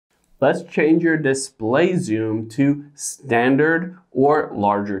Let's change your display zoom to standard or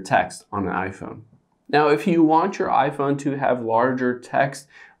larger text on an iPhone. Now, if you want your iPhone to have larger text,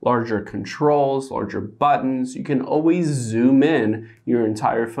 larger controls, larger buttons, you can always zoom in your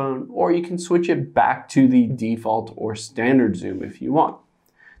entire phone, or you can switch it back to the default or standard zoom if you want.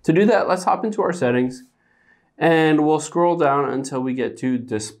 To do that, let's hop into our settings and we'll scroll down until we get to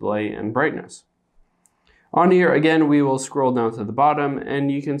display and brightness. On here, again, we will scroll down to the bottom and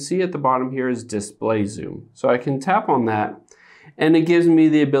you can see at the bottom here is display zoom. So I can tap on that and it gives me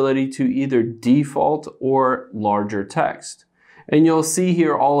the ability to either default or larger text. And you'll see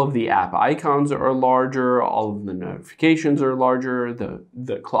here all of the app icons are larger, all of the notifications are larger,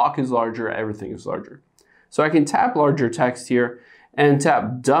 the clock is larger, everything is larger. So I can tap larger text here and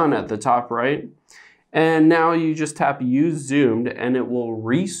tap done at the top right. And now you just tap use zoomed and it will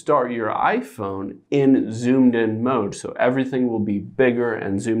restart your iPhone in zoomed in mode. So everything will be bigger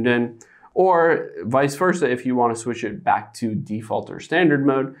and zoomed in, or vice versa. If you want to switch it back to default or standard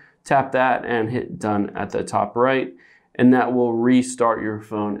mode, tap that and hit done at the top right. And that will restart your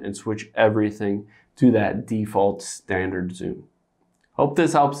phone and switch everything to that default standard zoom. Hope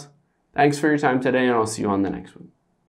this helps. Thanks for your time today and I'll see you on the next one.